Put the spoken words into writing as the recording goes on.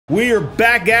We are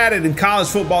back at it in College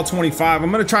Football 25. I'm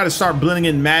going to try to start blending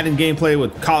in Madden gameplay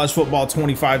with College Football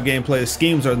 25 gameplay. The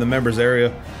schemes are in the members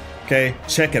area. Okay,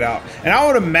 check it out. And I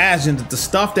would imagine that the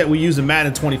stuff that we use in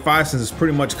Madden 25, since it's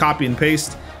pretty much copy and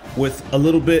paste with a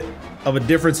little bit of a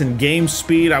difference in game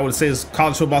speed, I would say is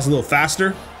College Football's a little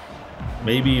faster.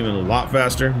 Maybe even a lot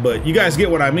faster, but you guys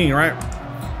get what I mean, right?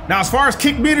 Now, as far as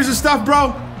kick meters and stuff,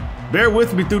 bro, bear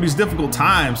with me through these difficult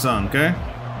times, son, okay?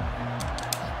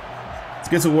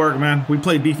 Get to work, man. We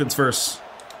play defense first.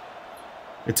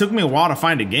 It took me a while to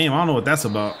find a game. I don't know what that's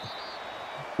about.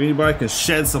 If anybody can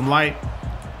shed some light.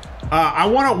 What I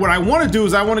want to do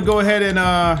is I want to go ahead and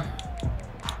I'm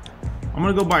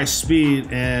gonna go by speed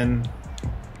and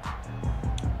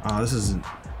this isn't.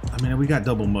 I mean, we got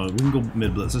double mode. We can go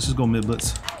mid blitz. Let's just go mid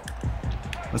blitz.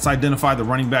 Let's identify the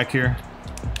running back here.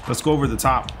 Let's go over the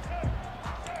top.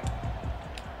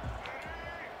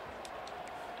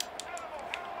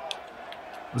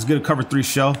 Let's get a cover 3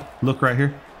 shell. Look right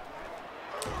here.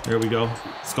 There we go.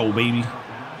 Let's go, baby.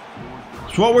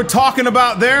 That's what we're talking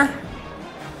about there.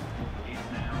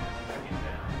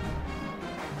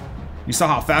 You saw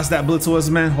how fast that blitz was,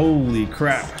 man? Holy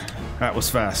crap. That was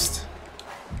fast.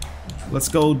 Let's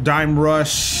go dime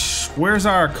rush. Where's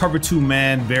our cover 2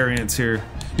 man variants here?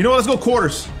 You know what? Let's go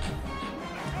quarters.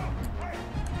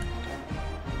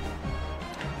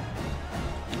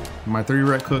 My 3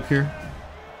 rec hook here.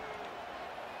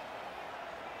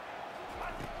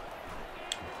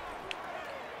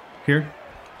 Here.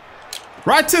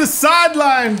 Right to the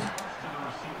sideline.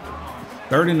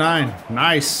 39.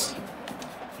 Nice.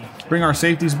 Bring our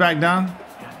safeties back down.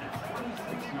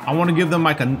 I want to give them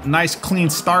like a nice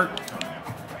clean start.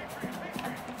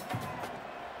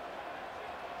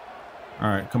 All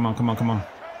right, come on, come on, come on.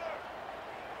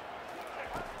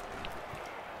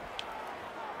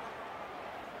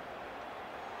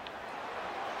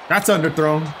 That's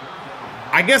underthrown.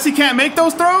 I guess he can't make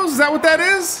those throws? Is that what that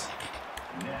is?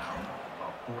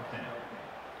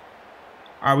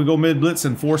 All right, we go mid blitz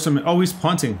and force him. Oh, he's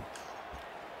punting.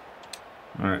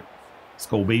 All right, let's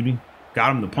go, baby.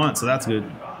 Got him to punt, so that's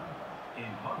good.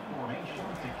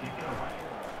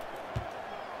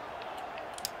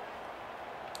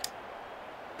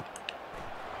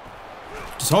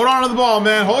 Just hold on to the ball,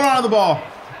 man. Hold on to the ball.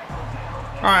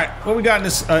 All right, what we got in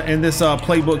this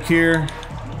playbook here?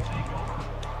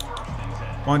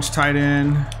 Bunch tight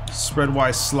end, spread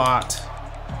wise slot,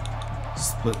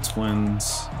 split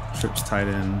twins. Trips tight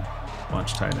end,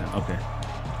 bunch tight end. Okay.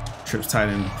 Trips tight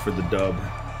end for the dub.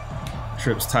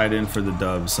 Trips tight end for the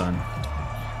dub, son.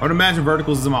 I would imagine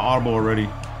verticals is in my audible already.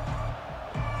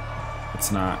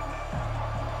 It's not.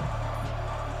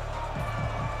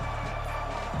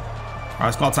 Alright,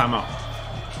 let's call timeout.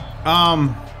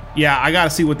 Yeah, I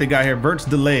gotta see what they got here. Vert's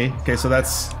delay. Okay, so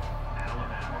that's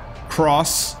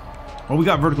cross. Oh, we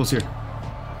got verticals here.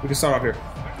 We can start off here.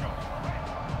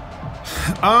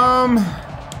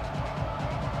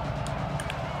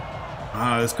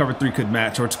 This cover 3 could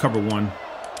match, or it's cover 1.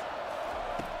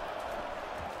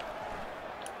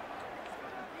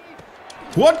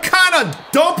 What kind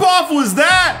of dump off was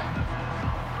that?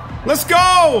 Let's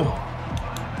go!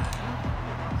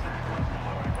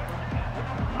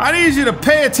 I need you to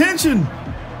pay attention.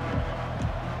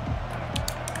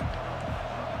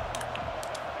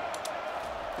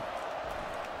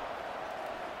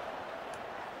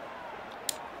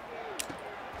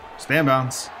 Stand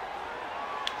bounce.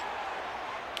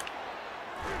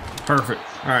 Perfect.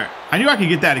 All right. I knew I could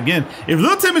get that again. If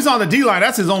Little Timmy's on the D-line,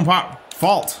 that's his own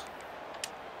fault.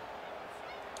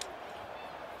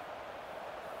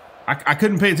 I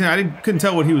couldn't pay attention. I couldn't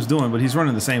tell what he was doing, but he's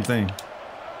running the same thing.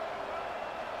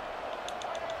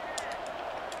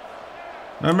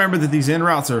 Now remember that these in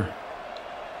routes are...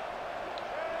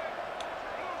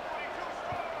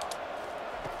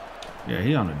 Yeah,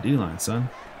 he on the D-line, son.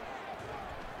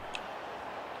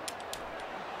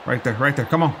 Right there, right there.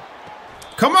 Come on.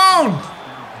 Come on!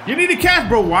 You need to catch,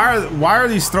 bro. Why are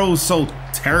these throws so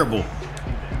terrible?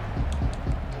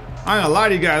 I ain't gonna lie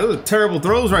to you guys. Those are terrible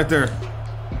throws right there.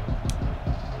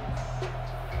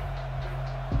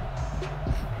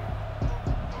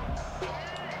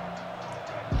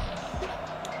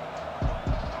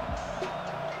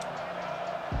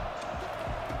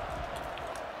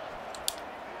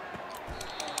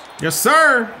 Yes,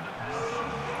 sir.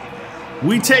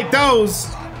 We take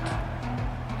those.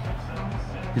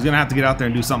 He's gonna have to get out there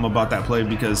and do something about that play,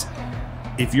 because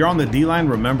if you're on the D-line,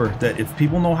 remember that if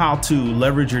people know how to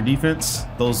leverage your defense,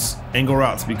 those angle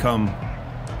routes become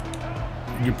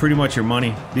you're pretty much your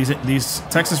money. These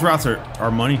Texas routes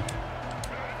are money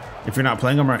if you're not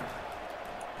playing them right.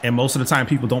 And most of the time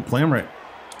people don't play them right.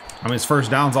 I mean, it's first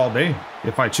downs all day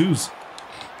if I choose.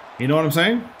 You know what I'm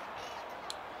saying?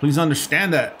 Please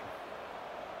understand that.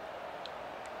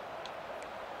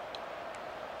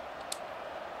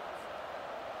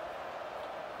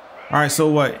 All right, so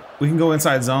what? We can go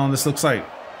inside zone. This looks like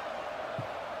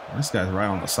this guy's right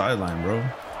on the sideline, bro.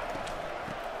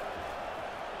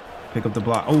 Pick up the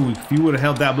block. Oh, if you would have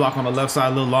held that block on the left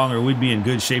side a little longer, we'd be in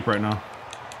good shape right now.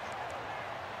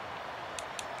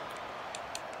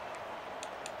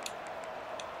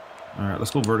 All right,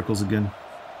 let's go verticals again.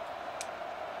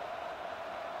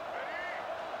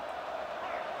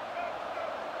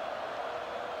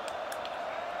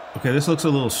 Okay, this looks a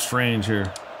little strange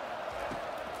here.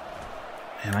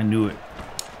 And I knew it.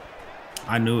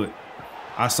 I knew it.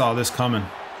 I saw this coming.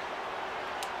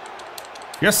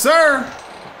 Yes, sir.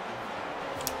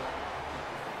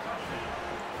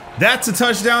 That's a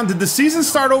touchdown. Did the season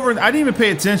start over? I didn't even pay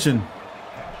attention.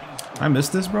 I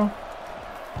missed this, bro.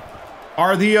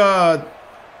 Are the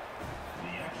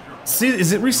see,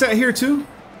 is it reset here too?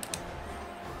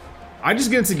 I just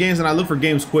get into games and I look for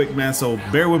games quick, man, so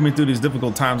bear with me through these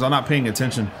difficult times. I'm not paying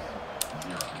attention.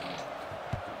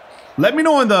 Let me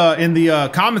know in the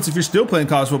comments if you're still playing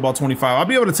College Football 25. I'll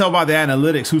be able to tell by the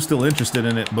analytics who's still interested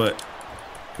in it, but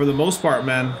for the most part,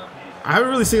 man, I haven't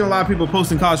really seen a lot of people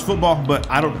posting college football, but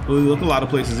I don't really look a lot of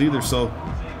places either, so.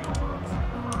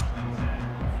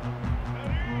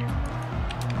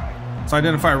 Let's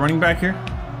identify a running back here.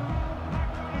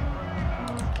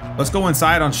 Let's go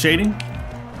inside on shading.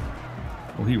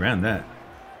 Oh, he ran that.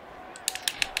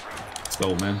 Let's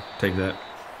go, man. Take that.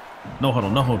 No huddle,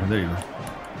 no huddle. There you go.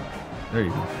 There you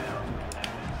go.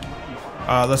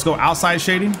 Let's go outside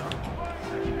shading.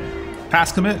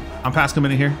 Pass commit. I'm pass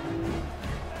committing here.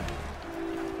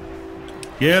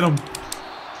 Get him.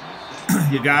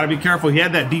 You gotta be careful. He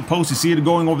had that deep post. You see it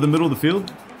going over the middle of the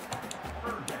field?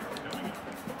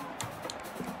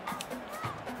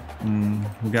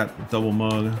 We got double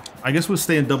mug. I guess we'll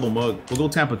stay in double mug. We'll go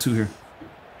Tampa 2 here.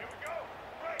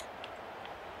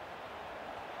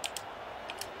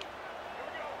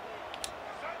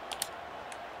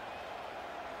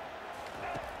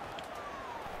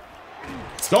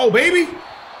 Let's go, baby.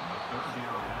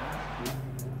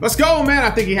 Let's go, man. I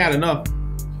think he had enough.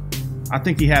 I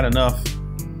think he had enough.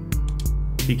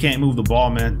 He can't move the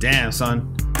ball, man. Damn,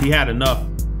 son. He had enough.